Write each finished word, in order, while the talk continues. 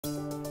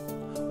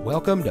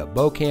Welcome to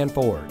Bokan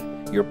Ford,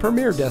 your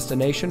premier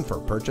destination for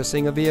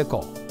purchasing a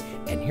vehicle.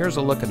 And here's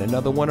a look at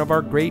another one of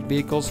our great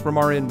vehicles from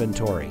our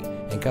inventory,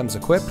 and comes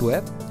equipped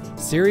with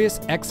Sirius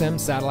XM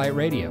satellite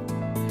radio,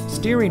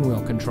 steering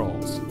wheel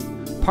controls,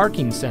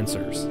 parking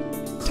sensors,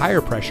 tire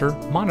pressure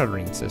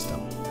monitoring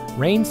system,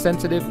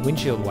 rain-sensitive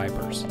windshield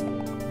wipers,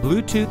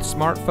 Bluetooth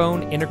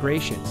smartphone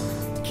integration,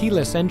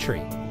 keyless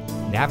entry,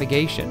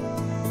 navigation,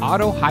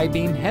 auto high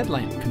beam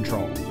headlamp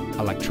control,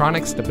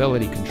 electronic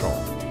stability control,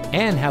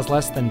 and has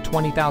less than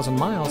 20,000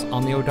 miles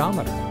on the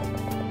odometer.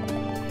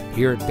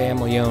 Here at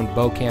family-owned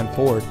Bokan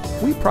Ford,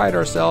 we pride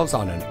ourselves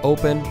on an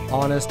open,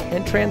 honest,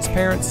 and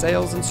transparent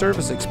sales and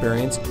service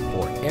experience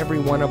for every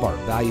one of our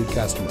valued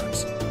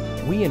customers.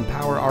 We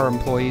empower our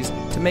employees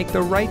to make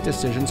the right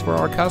decisions for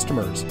our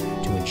customers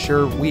to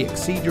ensure we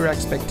exceed your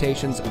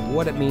expectations of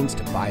what it means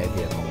to buy a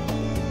vehicle.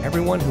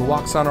 Everyone who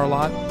walks on our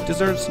lot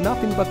deserves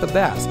nothing but the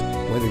best,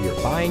 whether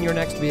you're buying your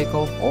next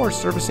vehicle or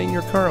servicing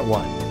your current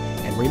one.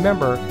 And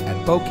remember,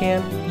 at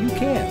Bokan, you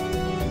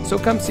can. So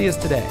come see us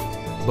today.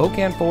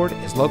 Bokan Ford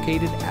is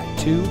located at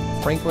 2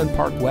 Franklin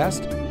Park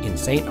West in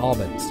St.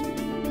 Albans.